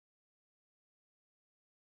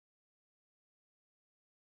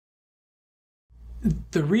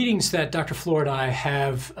The readings that Dr. Floor and I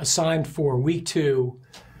have assigned for week 2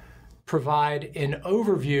 provide an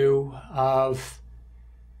overview of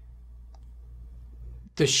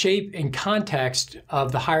the shape and context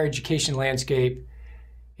of the higher education landscape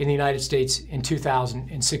in the United States in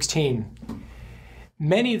 2016.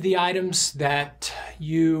 Many of the items that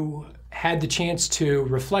you had the chance to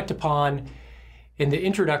reflect upon in the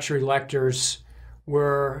introductory lectures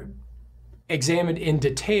were examined in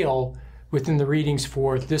detail within the readings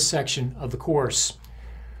for this section of the course.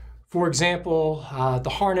 For example, the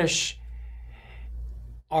Harnish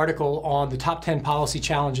article on the top 10 policy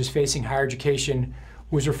challenges facing higher education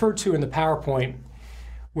was referred to in the PowerPoint,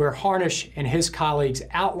 where Harnish and his colleagues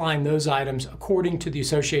outlined those items according to the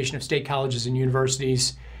Association of State Colleges and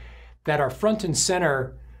Universities that are front and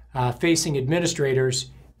center facing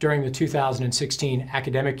administrators during the 2016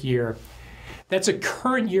 academic year. That's a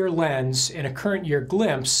current year lens and a current year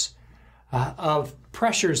glimpse of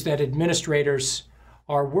pressures that administrators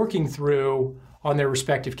are working through on their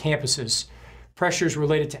respective campuses. Pressures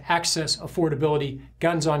related to access, affordability,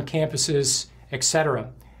 guns on campuses,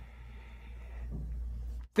 etc.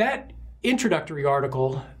 That introductory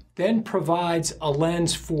article then provides a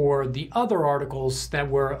lens for the other articles that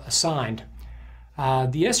were assigned.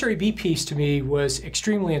 The SREB piece to me was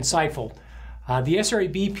extremely insightful. The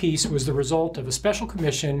SREB piece was the result of a special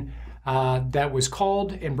commission that was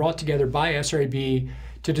called and brought together by SREB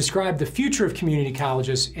to describe the future of community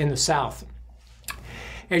colleges in the South.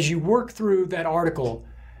 As you work through that article,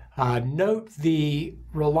 note the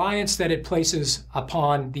reliance that it places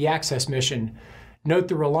upon the access mission. Note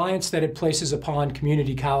the reliance that it places upon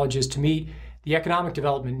community colleges to meet the economic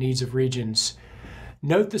development needs of regions.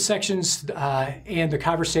 Note the sections and the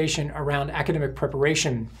conversation around academic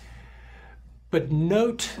preparation. But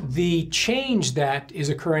note the change that is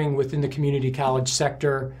occurring within the community college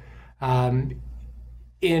sector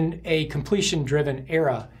in a completion-driven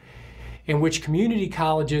era in which community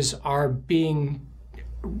colleges are being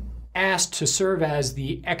asked to serve as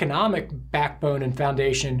the economic backbone and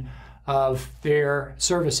foundation of their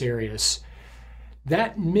service areas.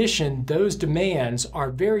 That mission, those demands,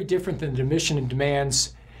 are very different than the mission and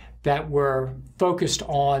demands that were focused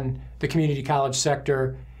on the community college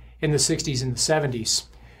sector in the 60s and the 70s,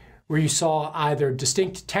 where you saw either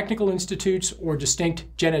distinct technical institutes or distinct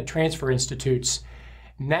gen ed transfer institutes.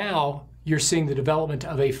 Now you're seeing the development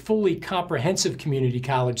of a fully comprehensive community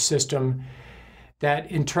college system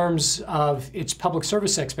that, in terms of its public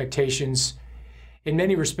service expectations, in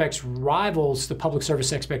many respects rivals the public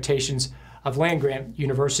service expectations of land-grant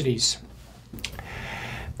universities.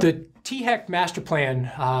 The THEC master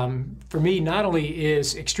plan, for me, not only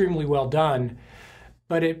is extremely well done,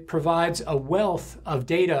 but it provides a wealth of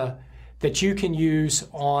data that you can use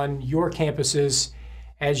on your campuses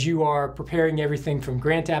as you are preparing everything from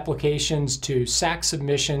grant applications to SAC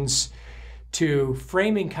submissions to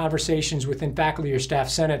framing conversations within faculty or staff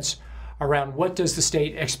senates around what does the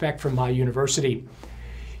state expect from my university.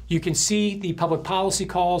 You can see the public policy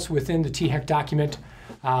calls within the THEC document,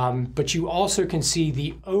 but you also can see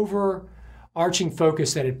the overarching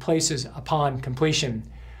focus that it places upon completion.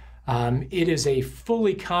 It is a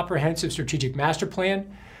fully comprehensive strategic master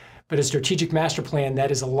plan, but a strategic master plan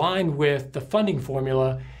that is aligned with the funding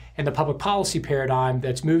formula and the public policy paradigm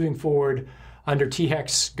that's moving forward under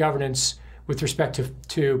THEC's governance with respect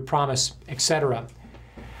to promise, etc.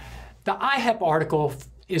 The IHEP article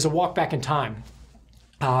is a walk back in time.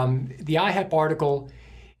 The IHEP article,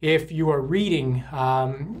 if you are reading,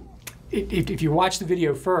 if you watch the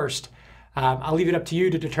video first, I'll leave it up to you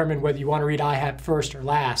to determine whether you want to read IHEP first or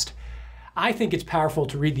last. I think it's powerful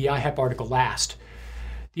to read the IHEP article last.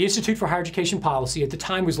 The Institute for Higher Education Policy at the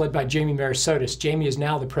time was led by Jamie Marasotis. Jamie is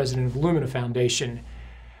now the president of the Lumina Foundation.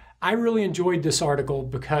 I really enjoyed this article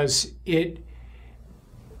because it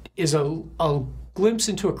is a glimpse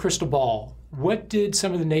into a crystal ball. What did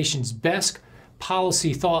some of the nation's best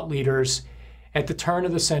policy thought leaders at the turn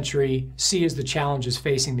of the century see as the challenges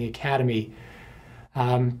facing the academy?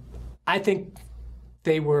 I think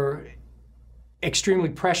they were extremely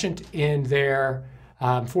prescient in their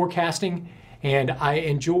forecasting, and I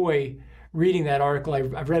enjoy reading that article.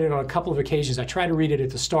 I've read it on a couple of occasions. I try to read it at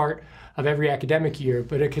the start of every academic year,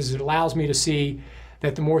 but because it allows me to see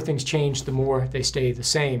that the more things change, the more they stay the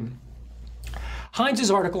same.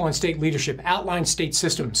 Hines' article on state leadership outlines state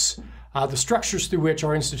systems, the structures through which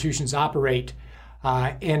our institutions operate,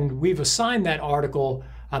 and we've assigned that article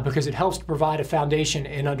because it helps to provide a foundation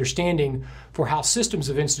and understanding for how systems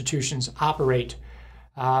of institutions operate.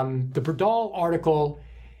 The Berdahl article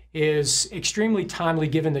is extremely timely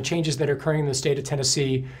given the changes that are occurring in the state of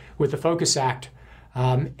Tennessee with the Focus Act.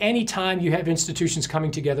 Anytime you have institutions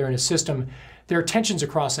coming together in a system, there are tensions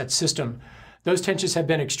across that system. Those tensions have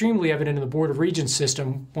been extremely evident in the Board of Regents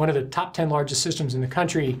system, one of the top 10 largest systems in the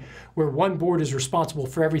country, where one board is responsible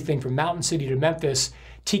for everything from Mountain City to Memphis,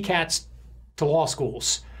 TCATs to law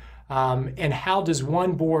schools. And how does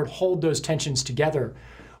one board hold those tensions together?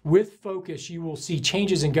 With focus, you will see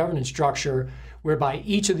changes in governance structure whereby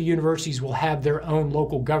each of the universities will have their own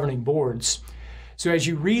local governing boards. So as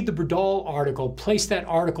you read the Berdahl article, place that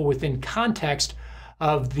article within context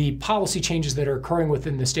of the policy changes that are occurring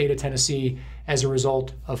within the state of Tennessee as a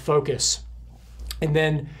result of focus. And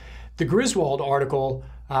then the Griswold article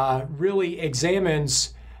really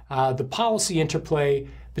examines the policy interplay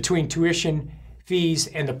between tuition, fees,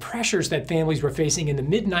 and the pressures that families were facing in the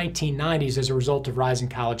mid-1990s as a result of rising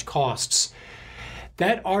college costs.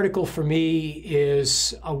 That article for me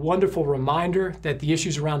is a wonderful reminder that the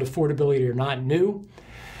issues around affordability are not new,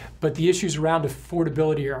 but the issues around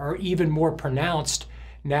affordability are even more pronounced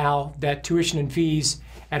now that tuition and fees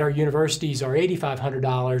at our universities are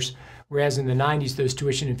 $8,500, whereas in the 90s those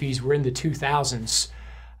tuition and fees were in the 2000s.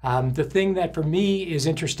 The thing that for me is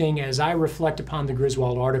interesting as I reflect upon the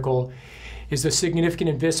Griswold article is the significant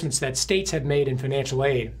investments that states have made in financial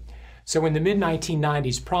aid. So in the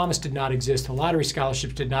mid-1990s, Promise did not exist, the lottery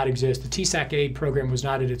scholarships did not exist, the TSAC aid program was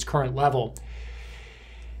not at its current level.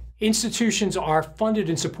 Institutions are funded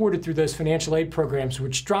and supported through those financial aid programs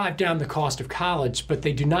which drive down the cost of college, but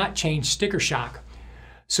they do not change sticker shock.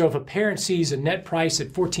 So if a parent sees a net price at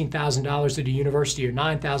 $14,000 at a university or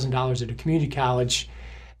 $9,000 at a community college,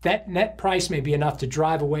 that net price may be enough to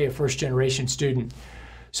drive away a first-generation student.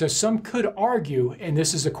 So some could argue, and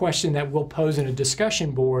this is a question that we'll pose in a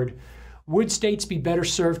discussion board, would states be better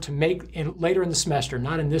served to make, later in the semester,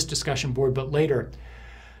 not in this discussion board, but later,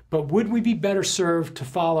 but would we be better served to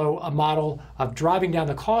follow a model of driving down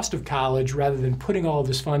the cost of college rather than putting all of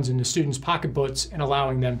these funds in the students' pocketbooks and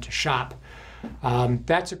allowing them to shop?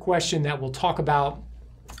 That's a question that we'll talk about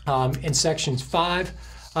in sections 5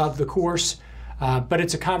 of the course, but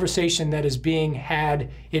it's a conversation that is being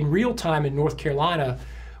had in real time in North Carolina,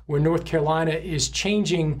 where North Carolina is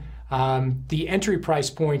changing the entry price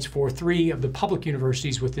points for 3 of the public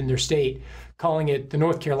universities within their state, calling it the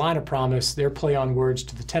North Carolina Promise, their play on words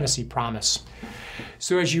to the Tennessee Promise.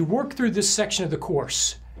 So as you work through this section of the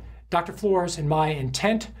course, Dr. Flores and my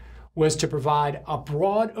intent was to provide a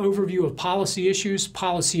broad overview of policy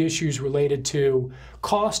issues related to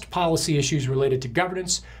cost, policy issues related to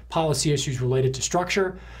governance, policy issues related to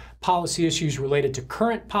structure, policy issues related to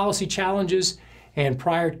current policy challenges, and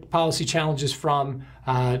prior policy challenges from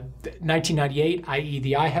 1998, i.e.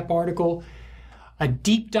 the IHEP article, a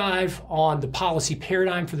deep dive on the policy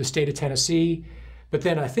paradigm for the state of Tennessee, but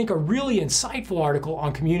then I think a really insightful article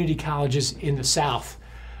on community colleges in the South.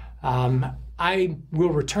 I will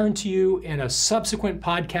return to you in a subsequent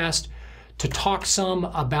podcast to talk some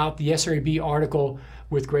about the SRAB article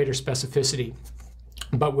with greater specificity.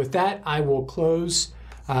 But with that, I will close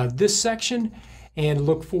this section and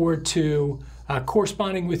look forward to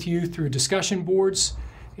corresponding with you through discussion boards.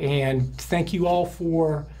 And thank you all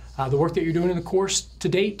for the work that you're doing in the course to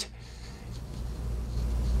date.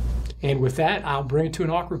 And with that, I'll bring it to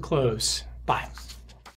an awkward close. Bye.